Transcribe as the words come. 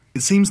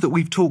It seems that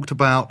we've talked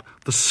about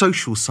the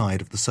social side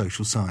of the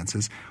social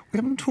sciences. We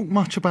haven't talked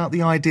much about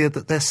the idea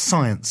that they're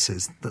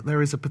sciences, that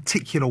there is a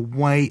particular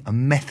way, a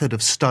method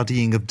of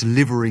studying, of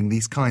delivering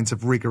these kinds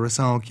of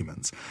rigorous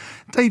arguments.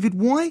 David,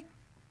 why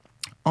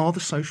are the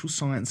social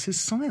sciences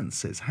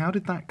sciences? How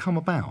did that come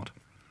about?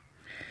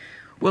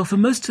 Well, for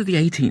most of the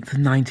 18th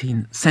and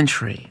 19th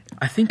century,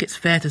 I think it's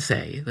fair to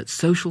say that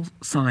social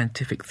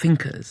scientific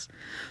thinkers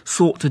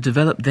sought to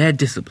develop their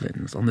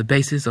disciplines on the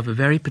basis of a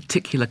very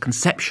particular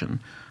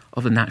conception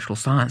of the natural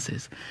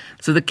sciences.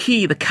 So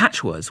the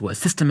catchwords were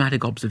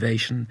systematic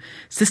observation,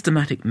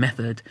 systematic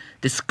method,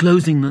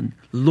 disclosing the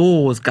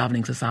laws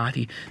governing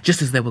society,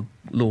 just as there were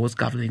laws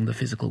governing the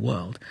physical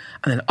world.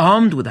 And then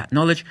armed with that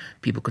knowledge,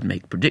 people could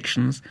make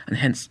predictions and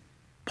hence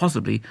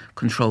possibly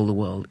control the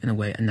world in a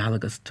way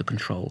analogous to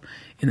control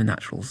in the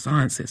natural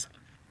sciences.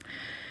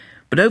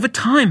 But over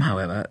time,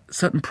 however,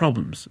 certain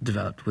problems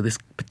developed with this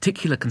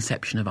particular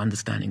conception of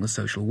understanding the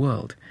social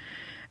world.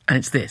 And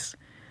it's this.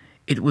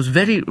 It was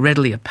very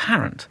readily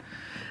apparent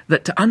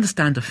that to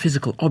understand a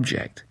physical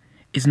object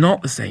is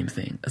not the same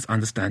thing as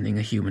understanding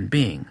a human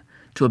being.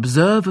 To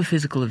observe a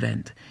physical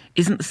event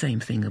isn't the same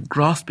thing as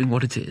grasping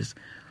what it is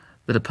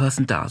that a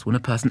person does when a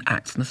person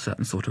acts in a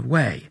certain sort of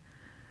way.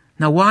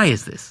 Now, why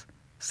is this?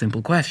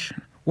 Simple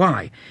question.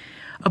 Why?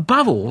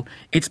 Above all,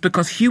 it's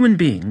because human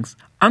beings,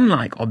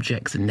 unlike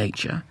objects in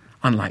nature,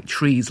 unlike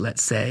trees,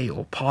 let's say,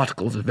 or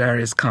particles of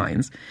various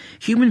kinds,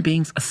 human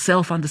beings are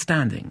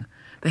self-understanding.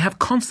 They have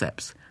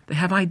concepts, they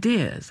have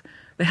ideas,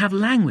 they have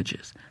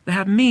languages, they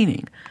have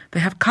meaning, they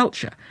have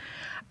culture.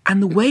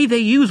 And the way they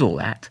use all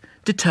that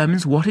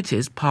determines what it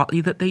is partly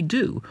that they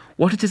do,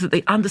 what it is that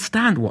they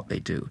understand what they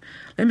do.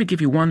 Let me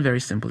give you one very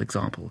simple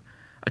example.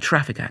 A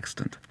traffic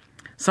accident.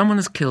 Someone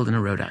is killed in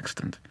a road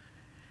accident.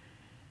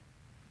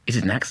 Is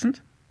it an accident?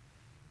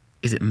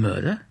 Is it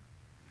murder?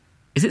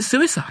 Is it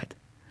suicide?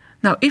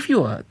 Now, if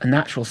you're a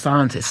natural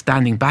scientist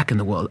standing back in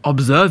the world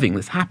observing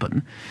this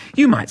happen,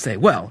 you might say,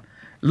 well,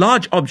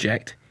 large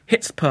object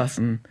hits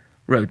person,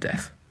 road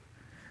death.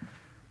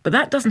 But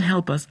that doesn't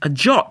help us a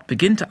jot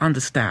begin to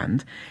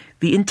understand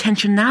the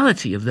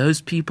intentionality of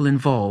those people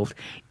involved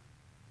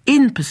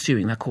in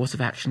pursuing that course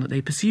of action that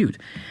they pursued.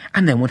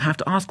 And then we'd have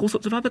to ask all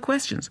sorts of other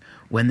questions.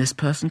 When this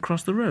person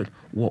crossed the road,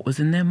 what was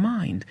in their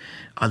mind?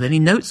 Are there any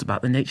notes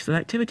about the nature of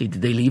that activity?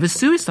 Did they leave a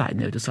suicide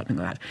note or something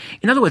like that?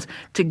 In other words,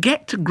 to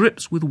get to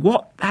grips with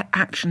what that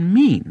action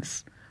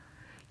means,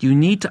 you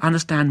need to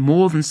understand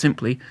more than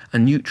simply a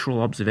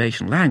neutral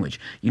observation language.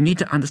 You need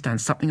to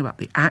understand something about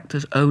the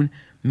actor's own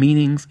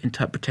meanings,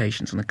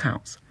 interpretations, and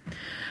accounts.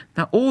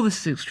 Now, all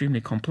this is extremely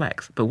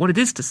complex, but what it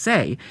is to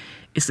say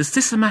is to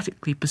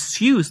systematically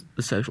pursue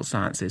the social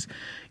sciences,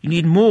 you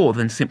need more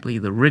than simply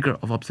the rigor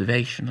of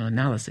observation and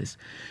analysis.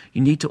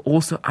 You need to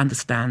also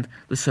understand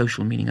the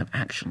social meaning of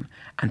action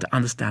and to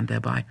understand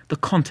thereby the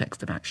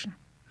context of action.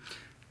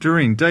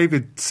 Doreen,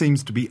 David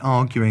seems to be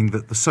arguing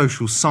that the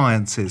social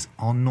sciences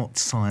are not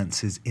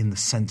sciences in the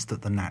sense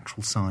that the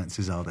natural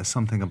sciences are. There's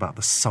something about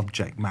the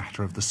subject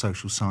matter of the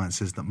social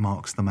sciences that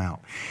marks them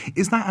out.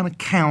 Is that an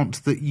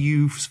account that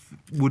you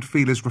would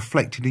feel is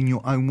reflected in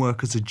your own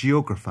work as a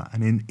geographer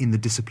and in the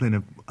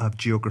discipline of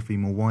geography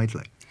more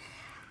widely?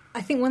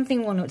 I think one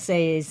thing one would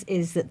say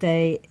is that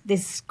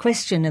this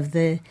question of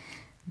the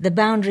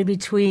boundary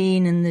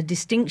between and the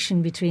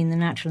distinction between the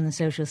natural and the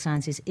social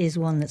sciences is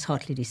one that's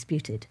hotly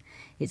disputed.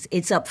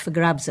 It's up for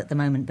grabs at the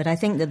moment, but I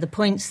think that the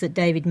points that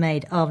David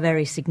made are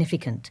very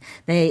significant.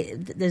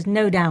 There's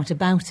no doubt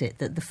about it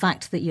that the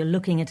fact that you're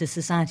looking at a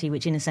society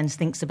which in a sense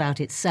thinks about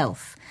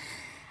itself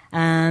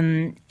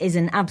is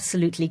an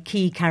absolutely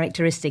key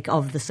characteristic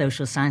of the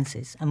social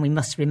sciences, and we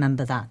must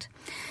remember that.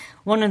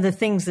 One of the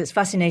things that's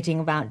fascinating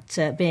about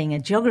being a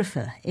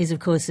geographer is, of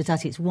course, that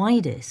at its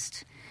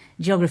widest,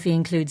 geography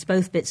includes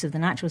both bits of the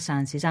natural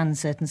sciences and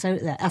certain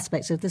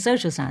aspects of the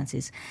social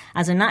sciences.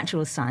 As a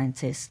natural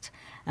scientist,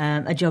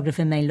 a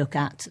geographer may look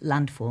at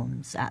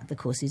landforms, at the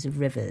courses of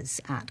rivers,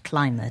 at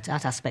climate,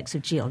 at aspects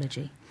of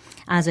geology.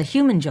 As a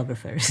human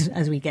geographer,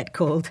 as we get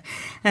called,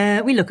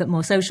 we look at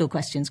more social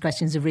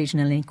questions of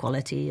regional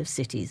inequality, of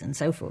cities and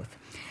so forth.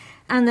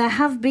 And there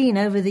have been,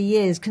 over the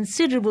years,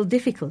 considerable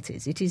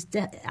difficulties, it is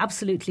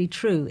absolutely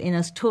true, in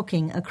us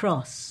talking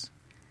across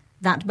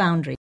that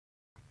boundary.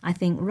 I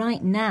think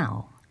right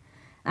now,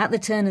 at the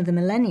turn of the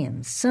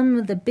millennium, some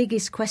of the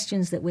biggest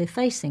questions that we're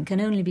facing can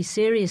only be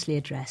seriously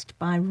addressed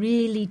by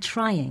really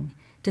trying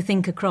to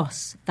think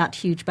across that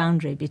huge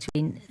boundary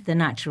between the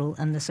natural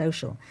and the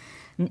social.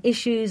 And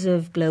issues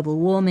of global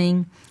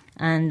warming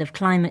and of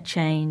climate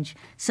change,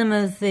 some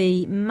of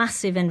the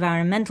massive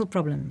environmental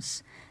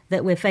problems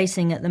that we're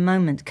facing at the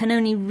moment can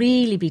only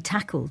really be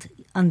tackled,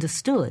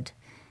 understood,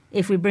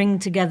 if we bring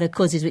together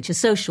causes which are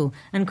social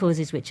and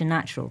causes which are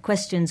natural,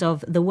 questions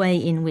of the way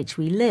in which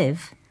we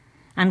live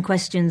and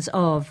questions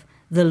of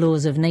the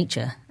laws of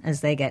nature,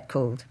 as they get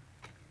called.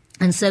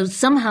 And so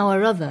somehow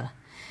or other,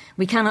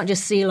 We cannot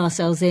just seal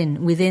ourselves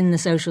in within the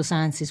social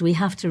sciences. We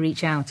have to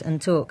reach out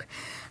and talk.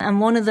 And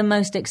one of the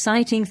most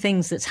exciting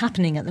things that's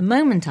happening at the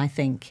moment, I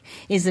think,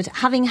 is that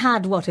having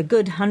had, a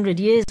good 100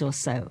 years or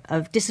so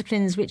of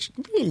disciplines which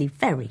really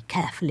very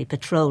carefully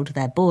patrolled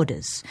their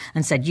borders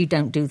and said, you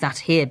don't do that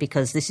here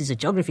because this is a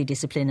geography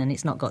discipline and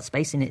it's not got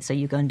space in it, so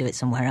you go and do it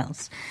somewhere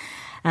else.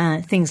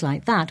 Things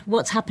like that.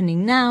 What's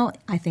happening now,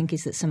 I think,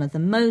 is that some of the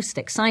most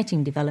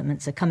exciting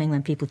developments are coming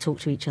when people talk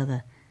to each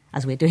other,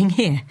 as we're doing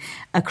here,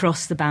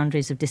 across the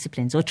boundaries of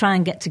disciplines, or try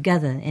and get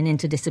together in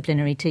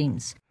interdisciplinary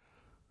teams.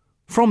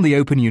 From the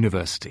Open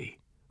University.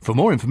 For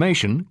more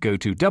information, go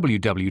to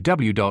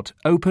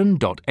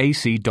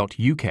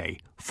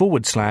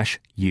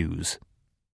www.open.ac.uk/use.